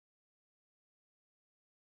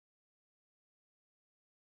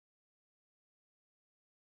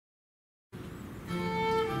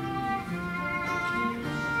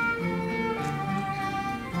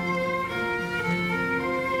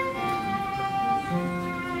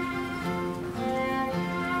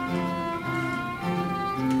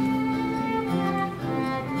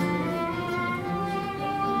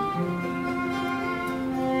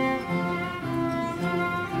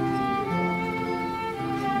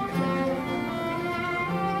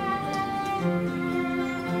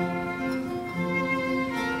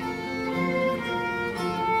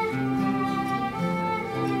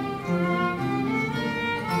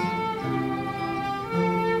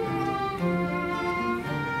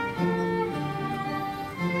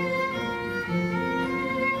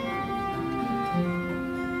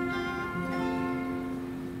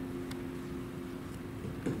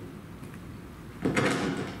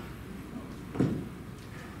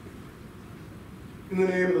In the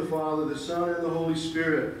name of the Father, the Son, and the Holy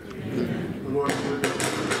Spirit. Amen. The Lord be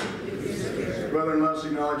with you. Brethren, let us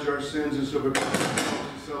acknowledge our sins and so prepare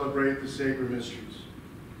ourselves to celebrate the sacred mysteries.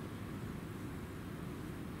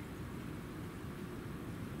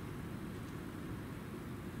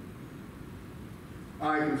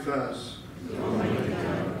 I confess, Almighty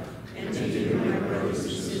God, and to you, my brothers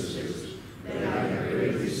and sisters, that I have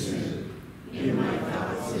greatly sinned in my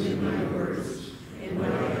thoughts and in my words, in what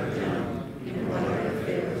I have done and what I have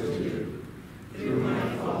failed to do. Through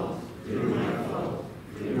my fault, through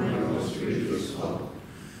my most grievous fault.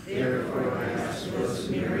 Therefore I ask Blessed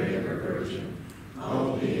Mary, ever Virgin,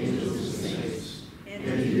 all the angels and saints,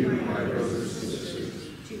 and you, my brothers and sisters,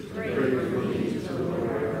 to pray for me to the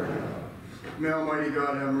Lord our God. May Almighty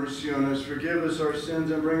God have mercy on us, forgive us our sins,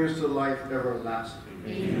 and bring us to life everlasting.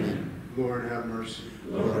 Amen. Lord, have mercy.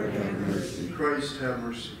 Lord, have mercy. Christ, have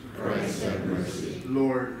mercy. Christ, have mercy.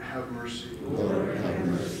 Lord, have mercy. Lord, have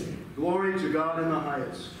mercy. Glory to God in the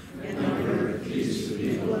highest. And on earth peace to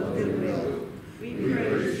people of good will. We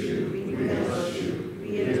praise you, we bless you,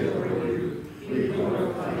 we adore you, we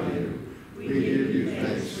glorify you. We give you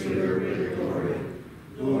thanks for your great glory.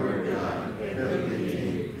 Lord God, heavenly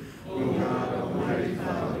King, O God, Almighty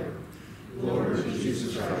Father, Lord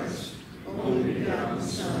Jesus Christ, only begotten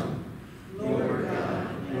Son, Lord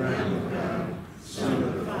God, Lamb of God, Son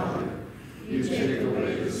of the Father, you take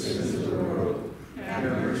away the sins of the world, have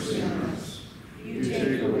mercy on us. You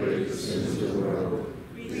take away the sins of the world,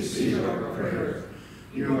 receive our prayer.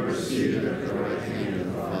 You are seated at the right hand of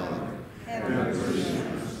the Father, have mercy on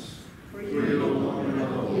us. For you alone are the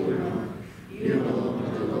Holy One, you alone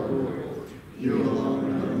are the Lord, you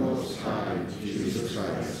alone are the Most High, Jesus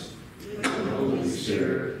Christ, with the Holy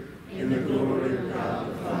Spirit, in the glory of God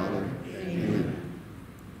the Father. Amen.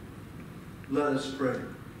 Let us pray.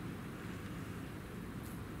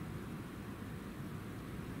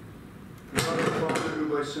 God our Father,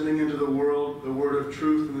 who by sending into the world the word of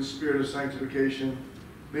truth and the spirit of sanctification,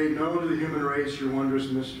 made known to the human race your wondrous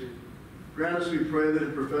mystery. Grant us, we pray, that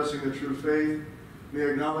in professing the true faith, may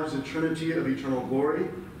acknowledge the Trinity of eternal glory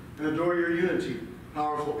and adore your unity,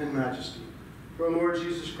 powerful in majesty. For our Lord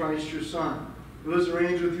Jesus Christ, your Son, who lives and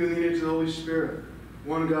reigns with you in the unity of the Holy Spirit,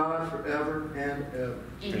 one God, forever and ever.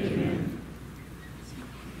 Amen.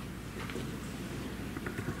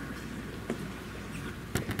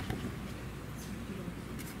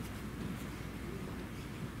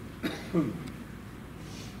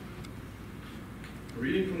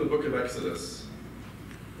 Reading from the book of Exodus.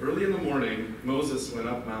 Early in the morning, Moses went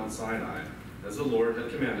up Mount Sinai, as the Lord had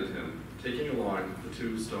commanded him, taking along the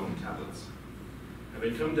 2 stone tablets.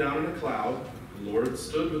 Having come down in a cloud, the Lord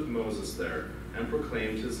stood with Moses there and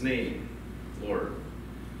proclaimed his name, Lord.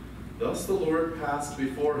 Thus the Lord passed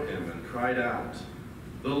before him and cried out,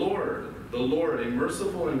 the Lord, a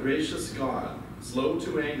merciful and gracious God, slow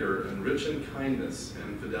to anger and rich in kindness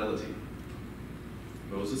and fidelity.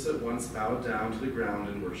 Moses at once bowed down to the ground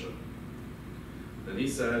in worship. Then he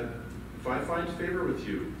said, if I find favor with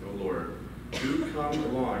you, O Lord, do come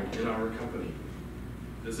along in our company.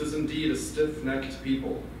 This is indeed a stiff-necked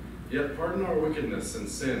people, yet pardon our wickedness and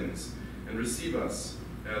sins, and receive us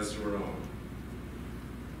as your own.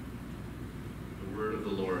 The word of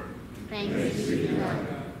the Lord. Thanks be to God.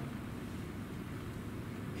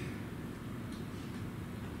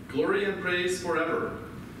 Glory and praise forever.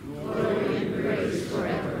 Glory and praise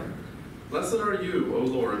forever. Blessed are you, O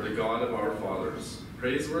Lord, the God of our fathers,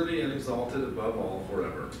 praiseworthy and exalted above all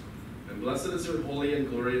forever. And blessed is your holy and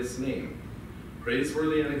glorious name,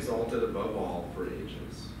 praiseworthy and exalted above all for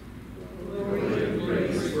ages. Glory and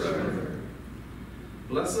praise forever.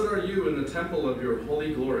 Blessed are you in the temple of your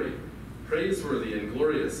holy glory, praiseworthy and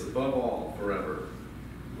glorious above all forever.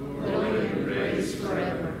 Glory and praise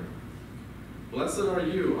forever. Blessed are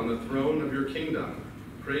you on the throne of your kingdom,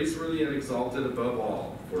 praiseworthy and exalted above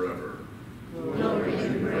all forever. Glory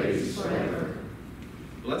and praise forever.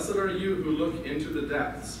 Blessed are you who look into the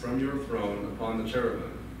depths from your throne upon the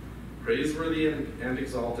cherubim, praiseworthy and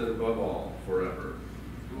exalted above all forever.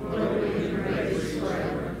 Glory and praise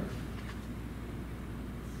forever.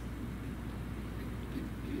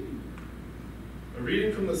 A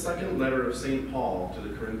reading from the second letter of St. Paul to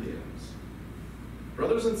the Corinthians.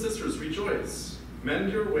 Brothers and sisters, rejoice.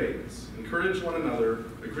 Mend your ways. Encourage one another.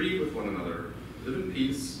 Agree with one another. Live in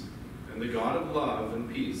peace. And the God of love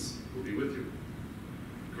and peace will be with you.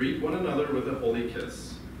 Greet one another with a holy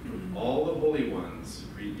kiss. All the holy ones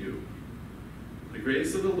greet you. The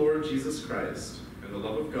grace of the Lord Jesus Christ, and the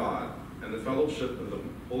love of God, and the fellowship of the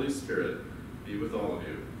Holy Spirit be with all of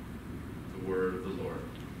you. The word of the Lord.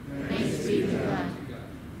 Thanks be to God.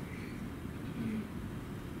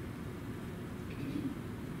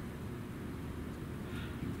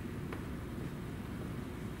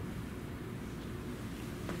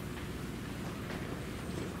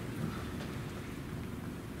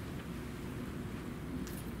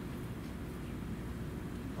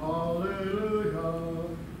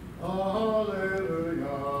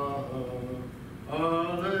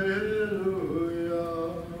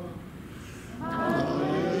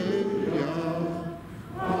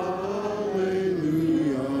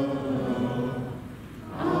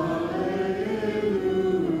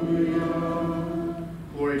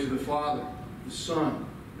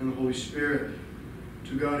 Holy Spirit,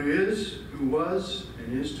 to God who is, who was,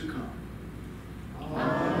 and is to come.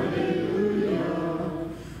 Alleluia.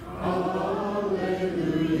 Alleluia.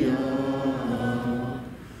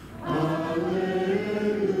 Alleluia.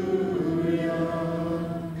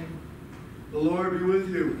 The Lord be with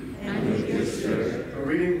you. And with your spirit. A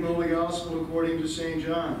reading from the Holy Gospel according to St.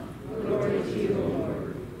 John. Glory to you,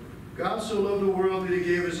 Lord. God so loved the world that he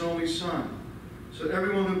gave his only Son, so that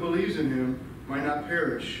everyone who believes in him might not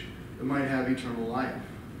perish, but might have eternal life.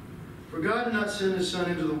 For God did not send his Son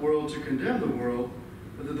into the world to condemn the world,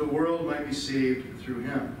 but that the world might be saved through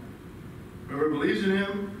him. Whoever believes in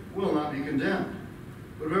him will not be condemned,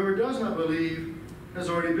 but whoever does not believe has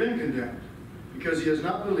already been condemned, because he has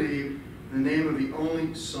not believed in the name of the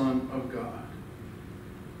only Son of God.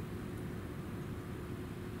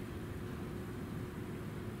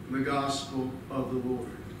 The Gospel of the Lord.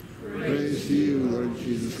 Praise to you, Lord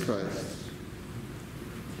Jesus Christ.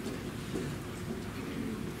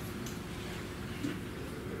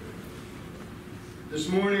 This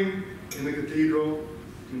morning in the cathedral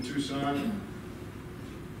in Tucson,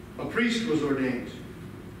 a priest was ordained.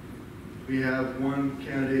 We have one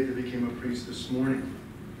candidate that became a priest this morning.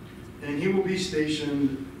 And he will be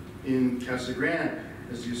stationed in Casa Grande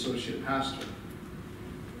as the associate pastor.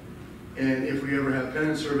 And if we ever have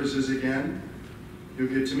penance services again, you'll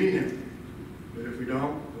get to meet him. But if we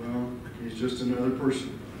don't, well, he's just another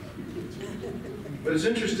person. But it's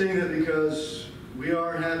interesting that because we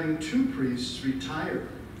are having 2 priests retire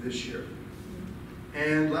this year.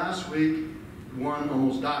 And last week, one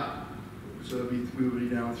almost died. So we would be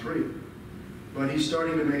down 3. But he's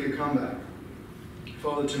starting to make a comeback.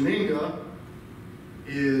 Father Tominga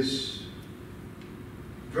is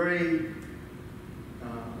very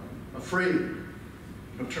afraid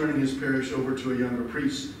of turning his parish over to a younger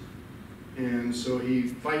priest. And so he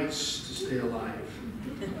fights to stay alive.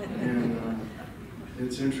 And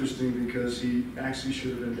it's interesting because he actually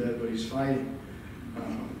should have been dead, but he's fighting.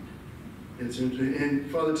 It's interesting. And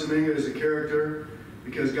Father Tominga is a character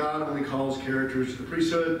because God only calls characters to the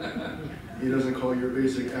priesthood. He doesn't call you a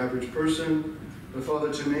basic average person. But Father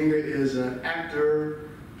Tominga is an actor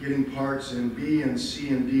getting parts in B and C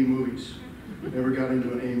and D movies. Never got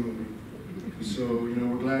into an A movie. So,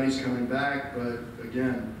 we're glad he's coming back, but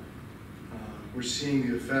again, we're seeing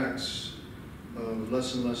the effects of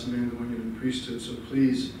less and less men going into the priesthood, so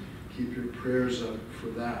please keep your prayers up for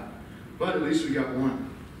that. But at least we got one,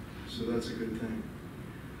 so that's a good thing.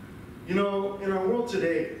 In our world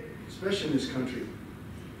today, especially in this country,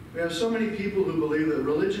 we have so many people who believe that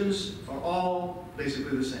religions are all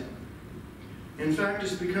basically the same. In fact,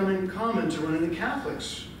 it's becoming common to run into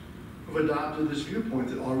Catholics who've adopted this viewpoint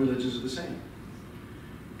that all religions are the same.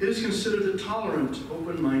 It is considered a tolerant,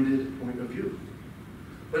 open-minded point of view.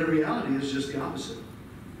 But in reality, it's just the opposite.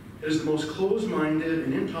 It is the most closed-minded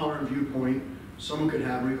and intolerant viewpoint someone could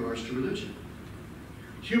have in regards to religion.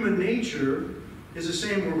 Human nature is the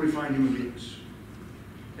same where we find human beings.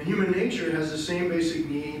 And human nature has the same basic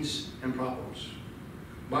needs and problems: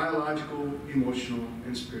 biological, emotional,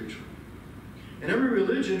 and spiritual. And every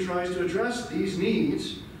religion tries to address these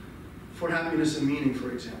needs for happiness and meaning,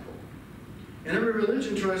 for example. And every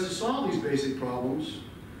religion tries to solve these basic problems: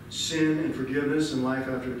 sin and forgiveness and life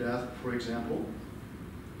after death, for example.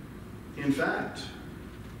 In fact,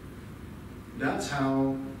 that's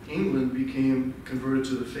how England became converted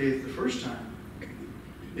to the faith the first time,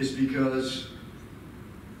 is because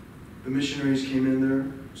the missionaries came in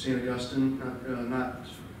there, St. Augustine, not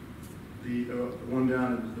the one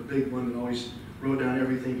down, the big one that always wrote down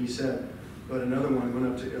everything he said, but another one went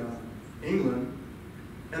up to England,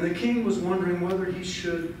 and the king was wondering whether he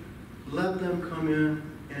should let them come in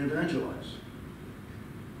and evangelize.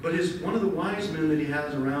 But one of the wise men that he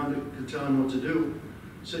has around to tell him what to do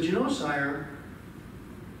said, sire,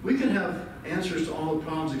 we can have answers to all the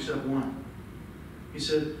problems except one. He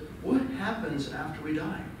said, what happens after we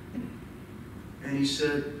die? And he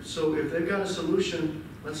said, so if they've got a solution,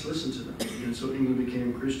 let's listen to them. And so England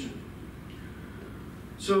became Christian.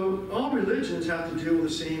 So all religions have to deal with the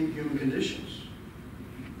same human conditions.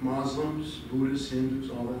 Muslims, Buddhists, Hindus,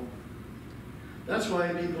 all that. That's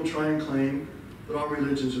why people try and claim that all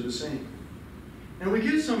religions are the same. And we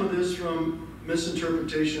get some of this from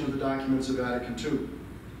misinterpretation of the documents of Vatican II,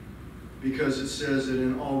 because it says that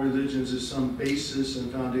in all religions is some basis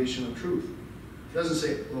and foundation of truth. It doesn't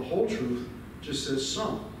say the whole truth, it just says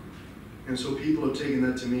some. And so people have taken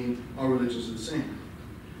that to mean all religions are the same.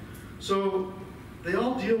 So they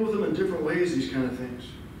all deal with them in different ways, these kind of things.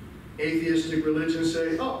 Atheistic religions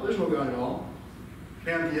say, oh, there's no God at all.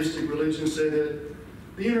 Pantheistic religions say that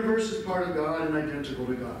the universe is part of God and identical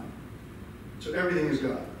to God. So everything is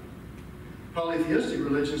God. Polytheistic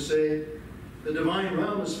religions say the divine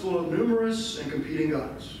realm is full of numerous and competing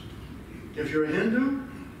gods. If you're a Hindu,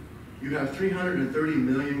 you have 330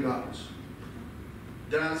 million gods.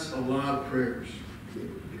 That's a lot of prayers.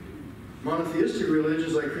 Monotheistic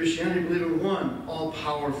religions like Christianity believe in one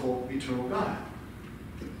all-powerful, eternal God.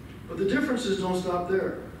 But the differences don't stop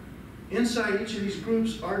there. Inside each of these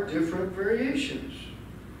groups are different variations.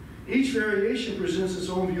 Each variation presents its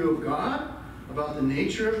own view of God, about the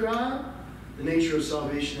nature of God, the nature of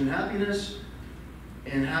salvation and happiness,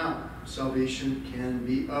 and how salvation can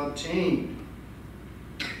be obtained.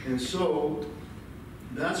 And so,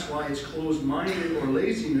 that's why it's closed-minded or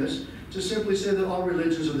laziness to simply say that all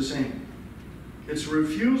religions are the same. It's a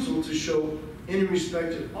refusal to show any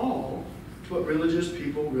respect at all to what religious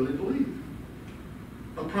people really believe.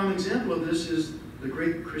 A prime example of this is the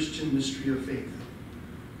great Christian mystery of faith,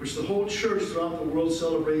 which the whole church throughout the world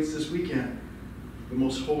celebrates this weekend, the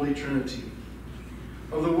most holy Trinity.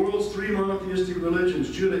 Of the world's three monotheistic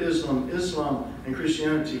religions, Judaism, Islam, and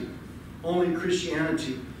Christianity, only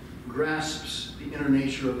Christianity grasps the inner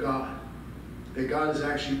nature of God, that God is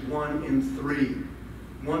actually one in three.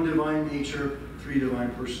 One divine nature, three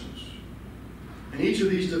divine persons. And each of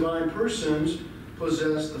these divine persons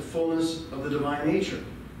possess the fullness of the divine nature.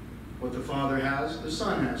 What the Father has, the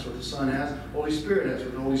Son has. What the Son has, the Holy Spirit has.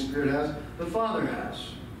 What the Holy Spirit has, the Father has.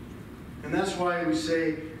 And that's why we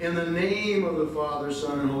say, in the name of the Father,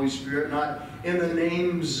 Son, and Holy Spirit, not in the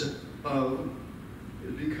names of,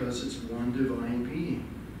 because it's one divine being.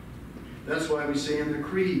 That's why we say in the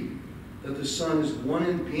Creed that the Son is one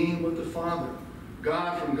in being with the Father,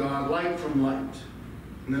 God from God, light from light,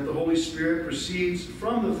 and that the Holy Spirit proceeds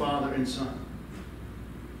from the Father and Son.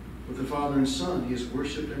 With the Father and Son, He is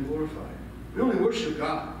worshipped and glorified. We only worship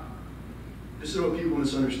God. This is what people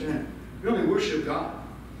misunderstand. We only worship God.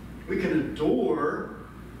 We can adore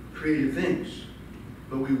created things,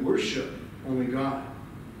 but we worship only God.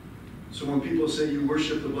 So when people say you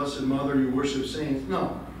worship the Blessed Mother, you worship saints,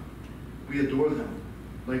 no. We adore them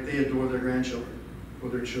like they adore their grandchildren or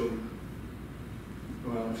their children.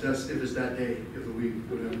 Well, if it's that day, if the week,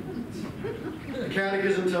 whatever. The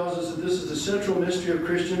Catechism tells us that this is the central mystery of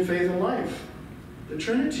Christian faith and life, the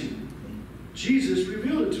Trinity. Jesus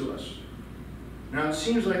revealed it to us. Now, it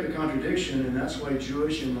seems like a contradiction, and that's why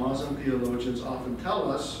Jewish and Muslim theologians often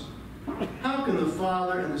tell us, how can the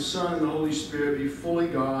Father and the Son and the Holy Spirit be fully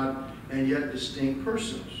God and yet distinct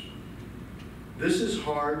persons? This is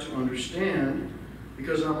hard to understand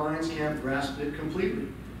because our minds can't grasp it completely.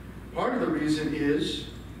 Part of the reason is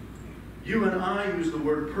you and I use the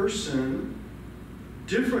word person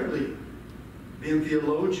differently than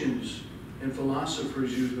theologians and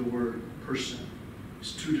philosophers use the word person.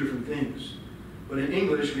 It's two different things. But in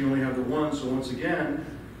English, we only have the one, so once again,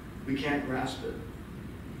 we can't grasp it.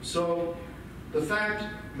 So the fact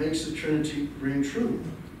makes the Trinity ring true,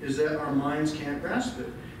 is that our minds can't grasp it,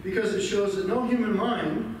 because it shows that no human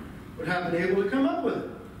mind would have been able to come up with it.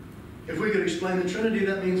 If we could explain the Trinity,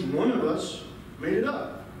 that means one of us made it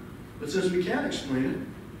up. But since we can't explain it,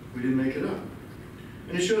 we didn't make it up.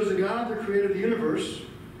 And it shows that God, the creator of the universe,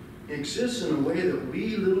 exists in a way that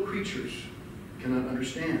we little creatures cannot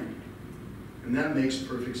understand. And that makes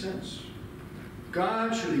perfect sense.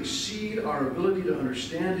 God should exceed our ability to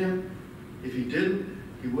understand Him. If He didn't,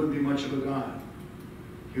 He wouldn't be much of a God.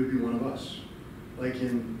 He would be one of us. Like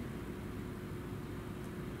in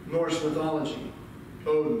Norse mythology,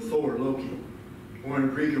 Odin, Thor, Loki. Or in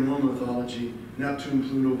Greek and Roman mythology, Neptune,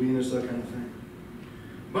 Pluto, Venus, that kind of thing.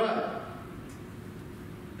 But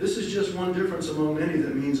this is just one difference among many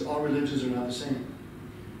that means all religions are not the same.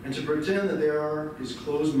 And to pretend that they are is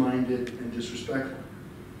closed-minded and disrespectful.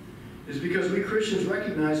 It is because we Christians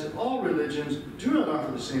recognize that all religions do not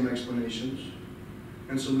offer the same explanations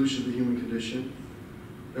and solutions to the human condition,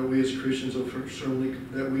 that we as Christians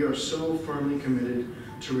are so firmly committed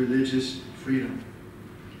to religious freedom.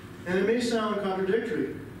 And it may sound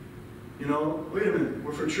contradictory. You know, wait a minute,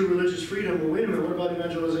 we're for true religious freedom. Well, wait a minute, what about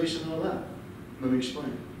evangelization and all that? Let me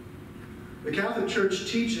explain. The Catholic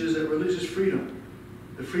Church teaches that religious freedom,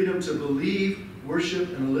 the freedom to believe, worship,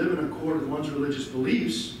 and live in accord with one's religious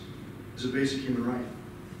beliefs, is a basic human right.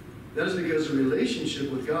 That is because the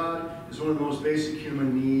relationship with God is one of the most basic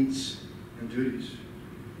human needs and duties.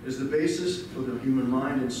 It is the basis for the human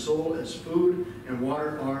mind and soul as food and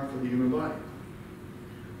water are for the human body.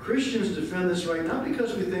 Christians defend this right not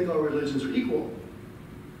because we think all religions are equal,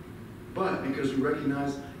 but because we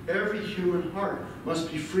recognize every human heart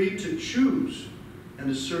must be free to choose and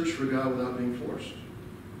to search for God without being forced.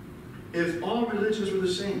 If all religions were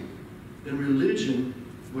the same, then religious freedom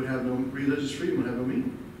would have no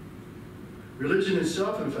meaning. Religion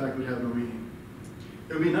itself, in fact, would have no meaning.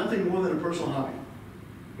 It would be nothing more than a personal hobby,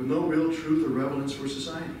 with no real truth or relevance for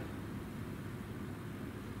society.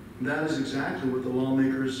 And that is exactly what the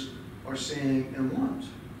lawmakers are saying and want.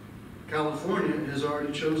 California has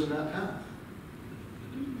already chosen that path.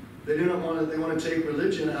 They do not want to, they want to take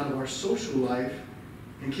religion out of our social life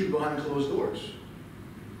and keep it behind closed doors.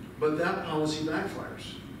 But that policy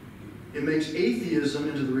backfires. It makes atheism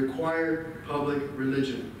into the required public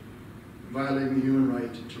religion, violating the human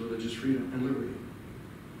right to religious freedom and liberty.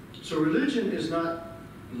 So religion is not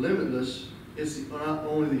limitless, it's not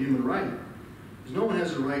only the human right. No one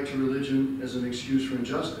has a right to religion as an excuse for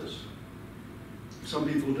injustice. Some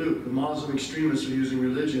people do. The Muslim extremists are using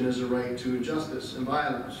religion as a right to injustice and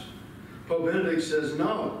violence. Pope Benedict says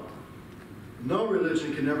no. No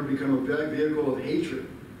religion can ever become a vehicle of hatred.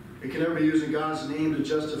 It can never be used in God's name to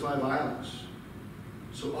justify violence.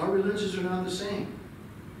 So our religions are not the same.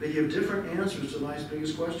 They give different answers to life's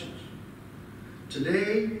biggest questions.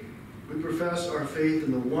 Today, we profess our faith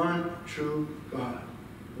in the one true God,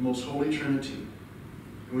 the most holy Trinity.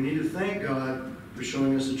 And we need to thank God for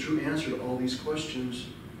showing us the true answer to all these questions,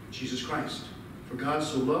 Jesus Christ. For God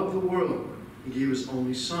so loved the world, he gave his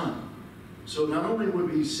only Son. So not only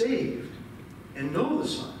would we be saved and know the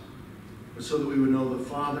Son, but so that we would know the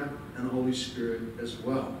Father and the Holy Spirit as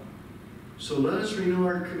well. So let us renew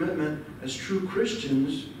our commitment as true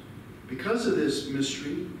Christians because of this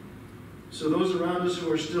mystery, so those around us who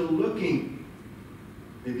are still looking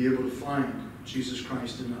may be able to find Jesus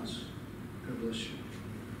Christ in us. God bless you.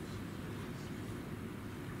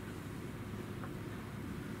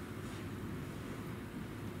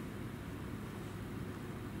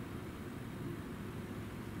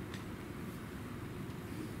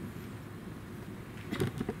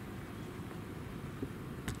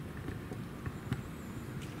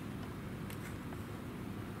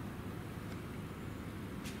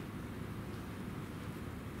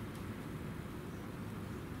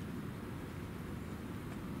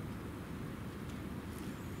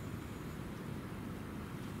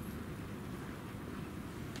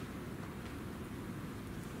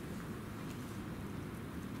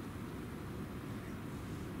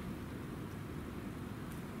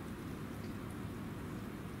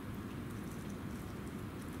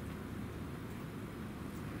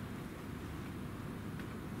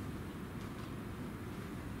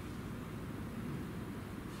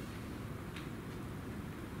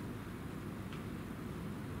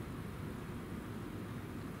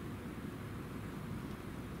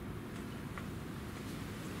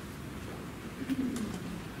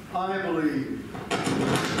 I believe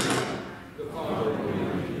the Father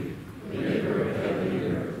Almighty, maker of heaven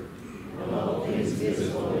and earth, of all things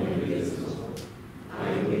visible and invisible.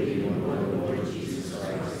 I believe in one Lord Jesus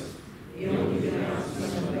Christ, the only begotten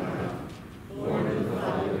Son of God, born of the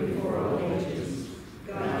Father before all ages,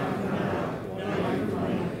 God from God, light from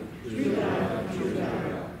light, true God from true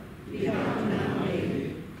God, begotten not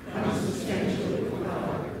made, consubstantial with the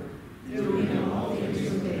Father, through him all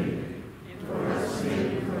things were made. For our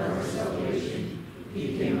sin and for our salvation,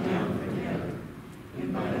 he came down from heaven,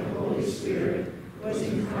 and by the Holy Spirit was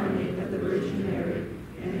incarnate of the Virgin Mary,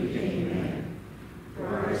 and became man. For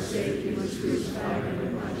our sake he was crucified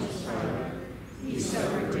under Pontius Pilate. He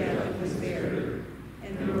suffered death and was buried,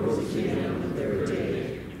 and rose again on the third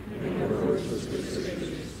day, and arose with the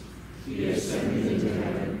Scriptures. He ascended into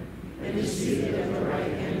heaven, and is seated at the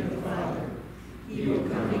right hand of the Father. He will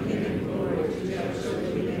come again in glory to judge the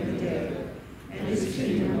living and the dead, and his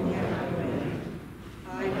kingdom will have no end.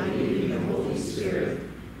 I believe in the Holy Spirit,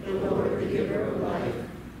 the Lord, the giver of life,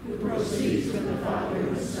 who proceeds from the Father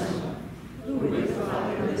and the Son, who with the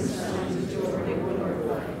Father and the Son is adored and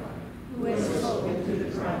glorified, who has spoken through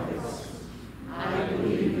the prophets. I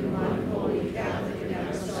believe in one holy Catholic and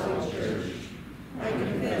Apostolic Church. I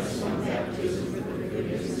confess one baptism for the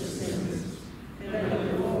forgiveness of sins, and I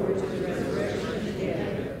look forward to the resurrection of the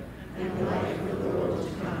dead and the life of the world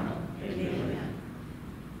to come. Amen.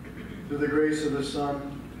 through the grace of the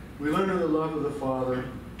Son, we learn of the love of the Father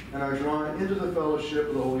and are drawn into the fellowship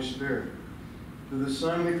of the Holy Spirit. Through the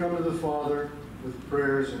Son, we come to the Father with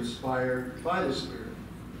prayers inspired by the Spirit.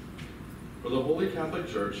 For the Holy Catholic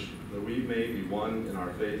Church, that we may be one in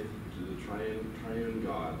our faith to the triune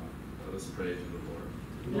God, let us pray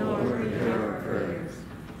to the Lord. Lord, hear our prayers.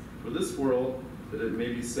 For this world, that it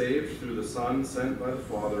may be saved through the Son sent by the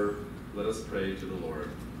Father, let us pray to the Lord.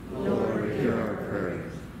 Lord, hear our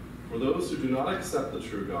prayers. For those who do not accept the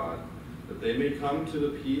true God, that they may come to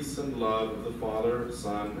the peace and love of the Father,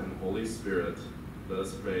 Son, and Holy Spirit, let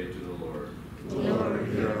us pray to the Lord. Lord,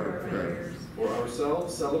 hear our prayers. For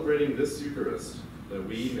ourselves celebrating this Eucharist, that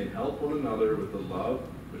we may help one another with the love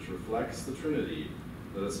which reflects the Trinity,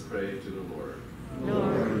 Let us pray to the Lord.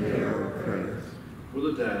 Lord, hear our prayers. For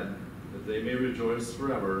the dead, that they may rejoice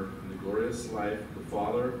forever in the glorious life of the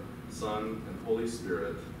Father, Son, and Holy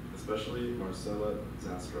Spirit, especially Marcella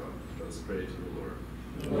Zastrow. Let us pray to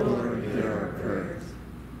the Lord. Lord, hear our prayers.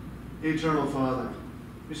 Eternal Father,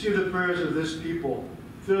 receive the prayers of this people,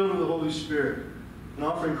 filled with the Holy Spirit, and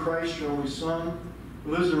offering Christ, your only Son,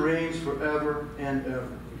 who lives and reigns forever and ever.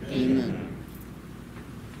 Amen.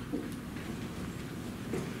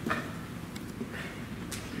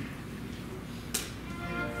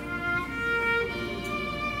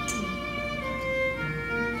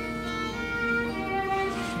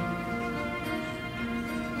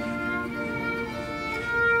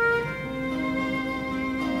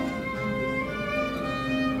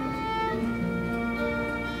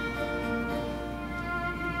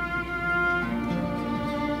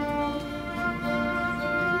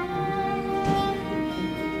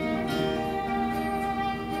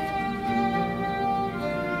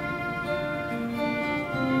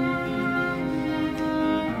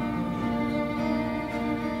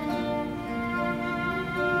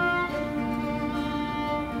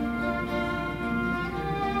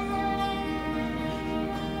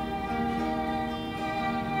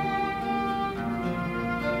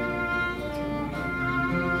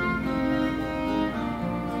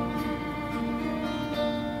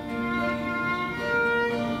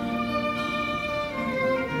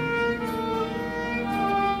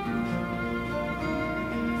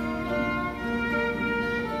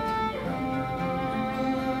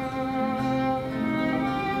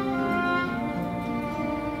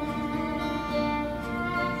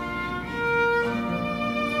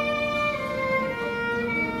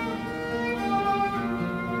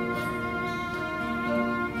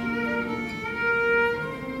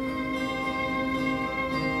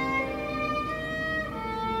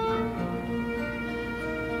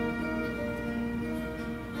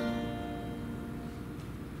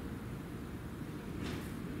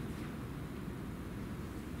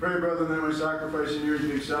 Pray, brethren, that my sacrifice and yours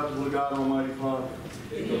be acceptable to God, Almighty Father.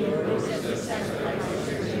 May the Lord accept the sacrifice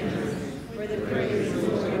of your hands for the praise and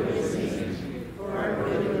glory of his name, for our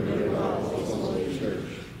good and the good of all his holy church.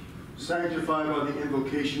 Sanctified by the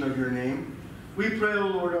invocation of your name, we pray, O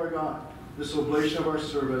Lord our God, this oblation of our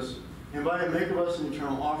service, and by it make of us an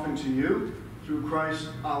eternal offering to you, through Christ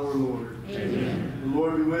our Lord. Amen. The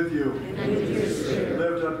Lord be with you. And with your spirit.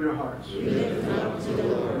 Lift up your hearts. We lift up to the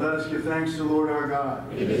Lord. Let us give thanks to the Lord our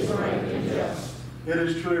God. It is right and just. It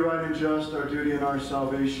is truly right and just, our duty and our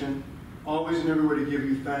salvation, always and everywhere to give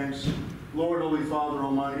you thanks, Lord, Holy Father,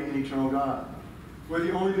 Almighty and eternal God. With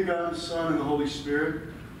the only begotten Son and the Holy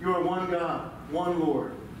Spirit, you are one God, one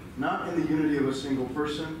Lord, not in the unity of a single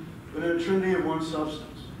person, but in a trinity of one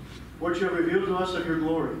substance. What you have revealed to us of your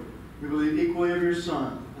glory, we believe equally of your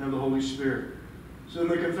Son and of the Holy Spirit. So in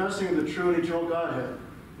the confessing of the true and eternal Godhead,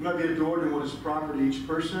 you might be adored in what is proper to each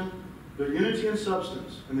person, their unity and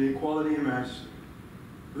substance, and the equality and majesty.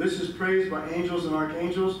 For this is praised by angels and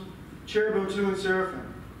archangels, cherubim too and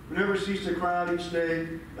seraphim, who never cease to cry out each day,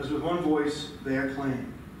 as with one voice they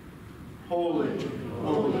acclaim. Holy,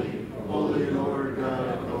 holy, holy Lord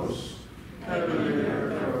God of hosts, heaven and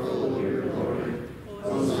earth are full of your glory.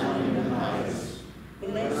 Hosanna in the highest.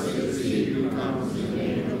 Blessed is he who comes in the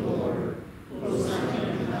name of the Lord. Hosanna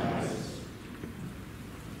in the highest.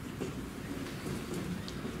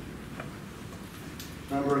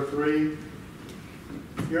 Number 3.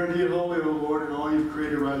 You're indeed holy, O Lord, and all you've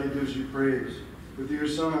created rightly gives you praise. With your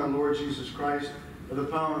Son, our Lord Jesus Christ, by the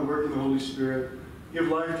power and work of the Holy Spirit, give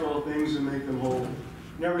life to all things and make them whole.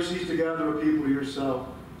 Never cease to gather a people to yourself.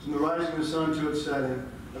 From the rising of the sun to its setting,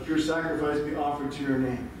 a pure sacrifice be offered to your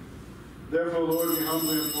name. Therefore, Lord, we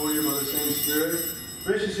humbly implore you by the same Spirit,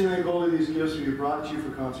 graciously make holy these gifts we have brought to you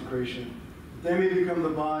for consecration, that they may become the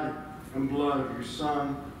body and blood of your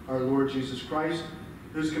Son, our Lord Jesus Christ,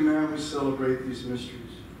 whose command we celebrate these mysteries.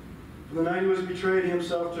 From the night he was betrayed, he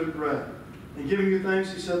himself took bread, and giving you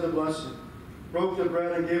thanks, he said the blessing, broke the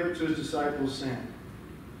bread and gave it to his disciples, saying,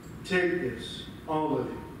 Take this, all of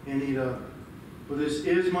you, and eat of it, for this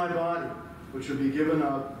is my body, which will be given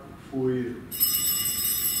up for you.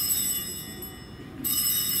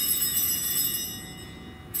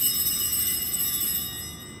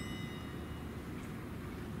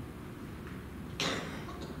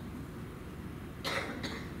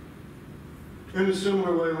 In a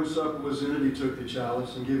similar way, when supper was ended, he took the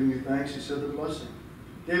chalice, and giving you thanks, he said the blessing,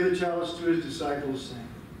 gave the chalice to his disciples, saying,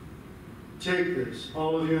 Take this,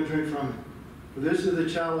 all of you, and drink from it, for this is the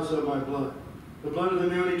chalice of my blood, the blood of the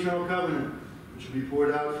new and eternal covenant, which will be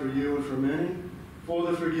poured out for you and for many, for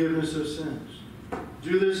the forgiveness of sins.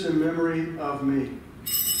 Do this in memory of me.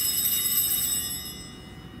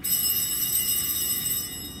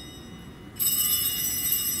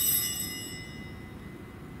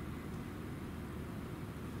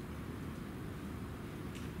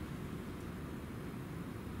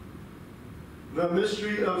 The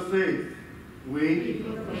mystery of faith. We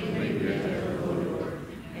proclaim your death, O Lord,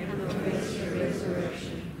 and profess your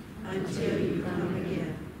resurrection until you come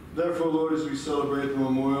again. Therefore, Lord, as we celebrate the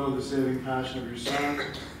memorial of the saving passion of your Son,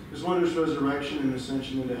 his wondrous resurrection and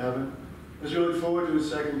ascension into heaven, as we look forward to his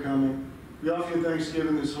second coming, we offer you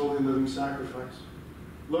thanksgiving this holy and living sacrifice.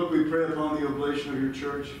 Look, we pray upon the oblation of your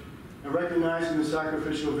church, and recognizing the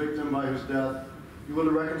sacrificial victim by whose death, you will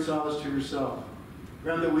reconcile us to yourself.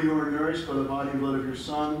 Grant that we who are nourished by the body and blood of your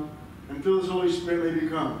Son, and filled with his Holy Spirit, may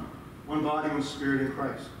become one body, one spirit in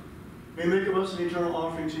Christ. May make of us an eternal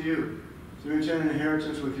offering to you, so we obtain an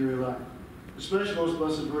inheritance with your elect. Especially most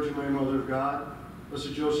blessed Virgin Mary, Mother of God,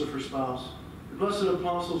 blessed Joseph, her spouse, the blessed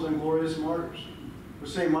apostles and glorious martyrs, with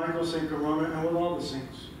St. Michael, St. Corona, and with all the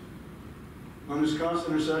saints. On whose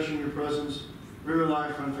constant intercession in your presence, we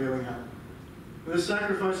rely for unfailing help. For this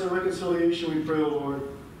sacrifice of reconciliation, we pray, O Lord,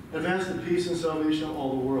 advance the peace and salvation of all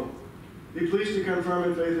the world. Be pleased to confirm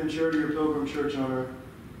in faith and charity your pilgrim church on earth,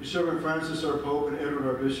 your servant Francis, our Pope, and Edward,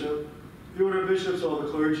 our Bishop, the order of bishops, all the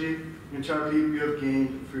clergy, the entire people you have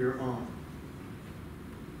gained for your own.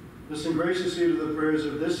 Listen graciously to the prayers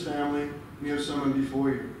of this family you have summoned before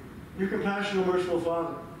you. Your compassionate, merciful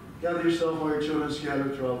Father, gather yourself all your children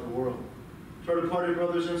scattered throughout the world. To our departed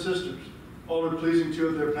brothers and sisters, all are pleasing to you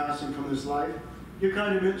at their passing from this life, give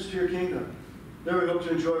kind admittance to your kingdom. There we hope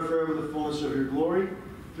to enjoy forever the fullness of your glory,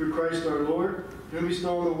 through Christ our Lord, to whom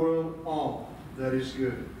bestow on the world all that is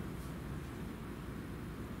good.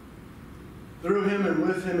 Through him and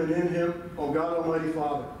with him and in him, O God Almighty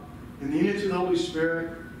Father, in the unity of the Holy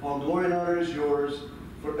Spirit, all glory and honor is yours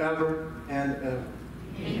forever and ever.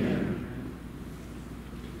 Amen.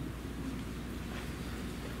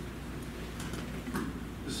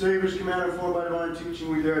 The Savior's command, informed by divine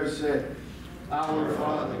teaching, we dare to say, Our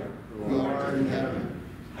Father, who art in heaven,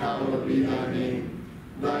 hallowed be thy name.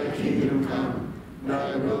 Thy kingdom come,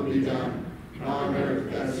 thy will be done, on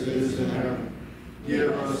earth as it is in heaven.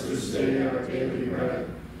 Give us this day our daily bread,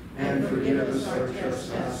 and forgive us our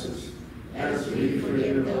trespasses, as we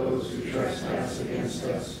forgive those who trespass against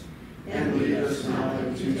us. And lead us not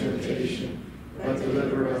into temptation, but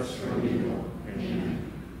deliver us from evil.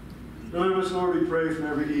 Amen. Deliver us, Lord, we pray, from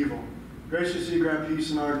every evil. Graciously grant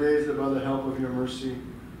peace in our days, that by the help of your mercy,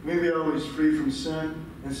 we may be always free from sin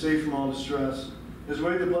and safe from all distress, as we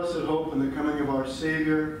wait the blessed hope and the coming of our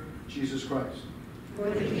Savior, Jesus Christ. For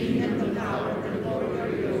the kingdom, the power, and the glory are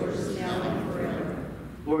yours, now and forever.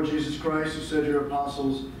 Lord Jesus Christ, who said to your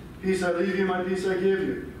apostles, Peace I leave you, my peace I give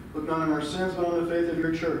you. Look not on our sins, but on the faith of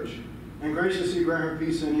your church. And graciously grant her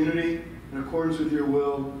peace and unity, in accordance with your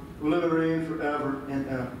will, who live and reign forever and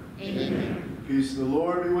ever. Amen. Peace of the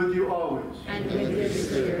Lord be with you always. And with your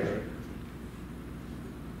spirit.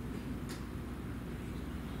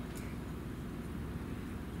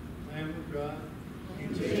 Lamb of God,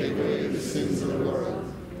 And To take away the sins of the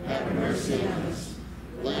world, have mercy on us.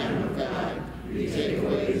 Lamb of God, you take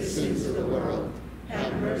away the sins of the world,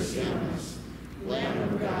 have mercy on us.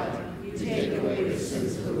 Lamb of God, you take away the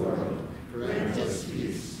sins of the world, grant us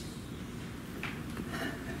peace.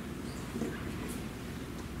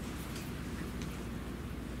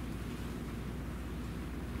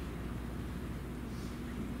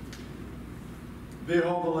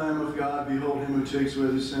 Behold the Lamb of God, behold him who takes away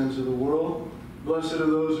the sins of the world. Blessed are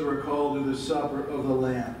those who are called to the supper of the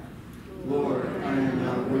Lamb. Lord, I am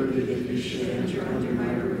not worthy that you should enter under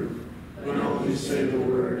my roof, but only say the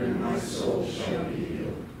word, and my soul shall be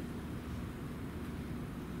healed.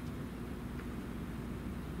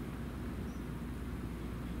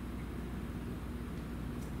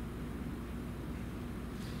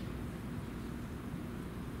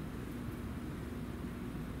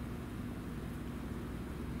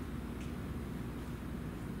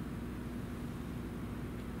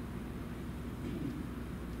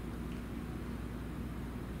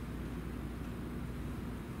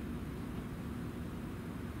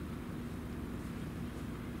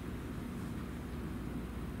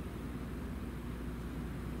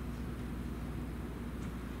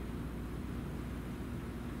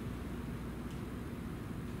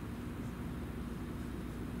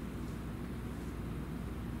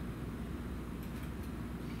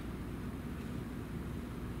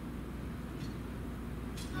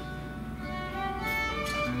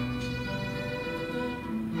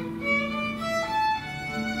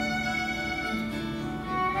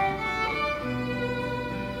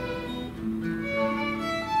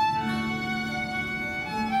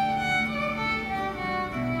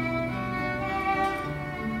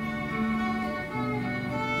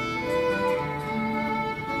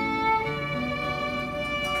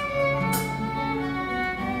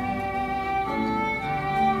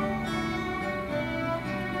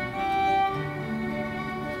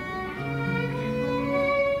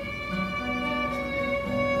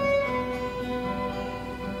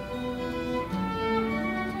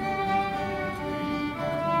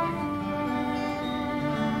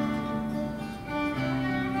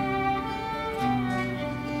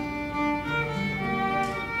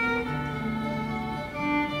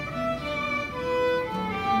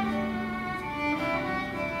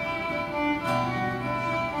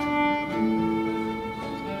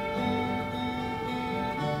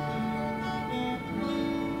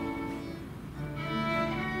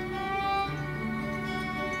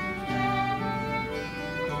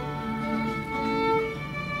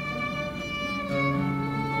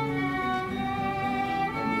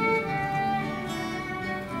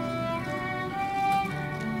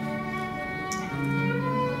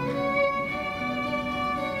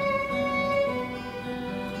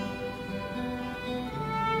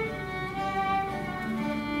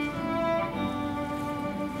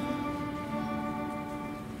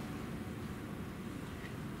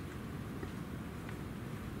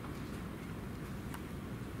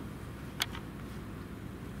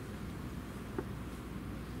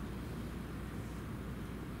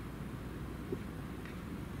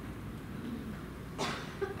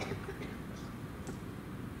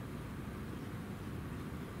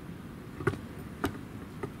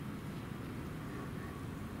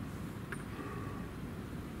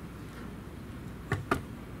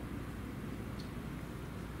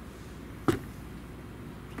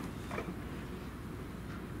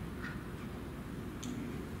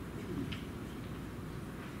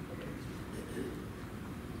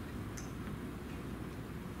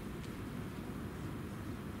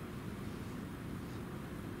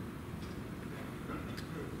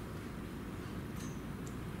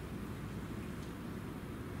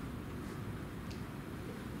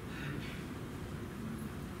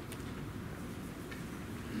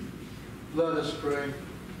 Let us pray.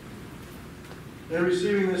 In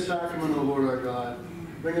receiving this sacrament, O Lord our God,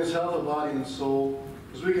 bring us health of body and soul,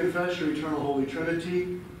 as we confess your eternal Holy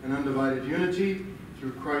Trinity and undivided unity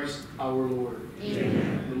through Christ our Lord.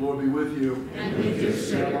 Amen. The Lord be with you. And with your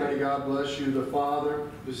spirit. Almighty God bless you, the Father,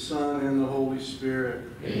 the Son, and the Holy Spirit.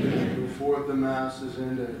 Amen. Go forth, the Mass is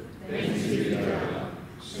ended. Thanks be to God.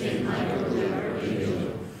 Saint Michael the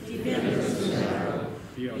Archangel, defend us from the devil.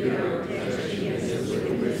 Be our protection against the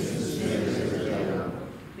wickedness and snares of the devil.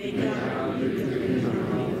 May God give you the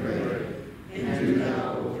kingdom, we pray. And do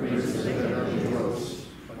thou, O Prince of the heavenly hosts,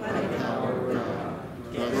 by the power of God,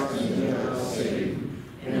 thrust into hell Satan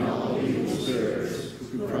and all evil spirits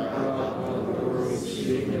who prowl upon the world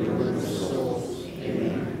seeking to win the souls.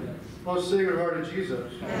 Amen. Most Sacred Heart of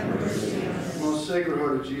Jesus. Have mercy on us. Most Sacred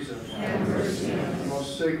Heart of Jesus. Have mercy on us.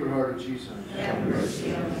 Most Sacred Heart of Jesus. Have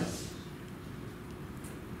mercy on us.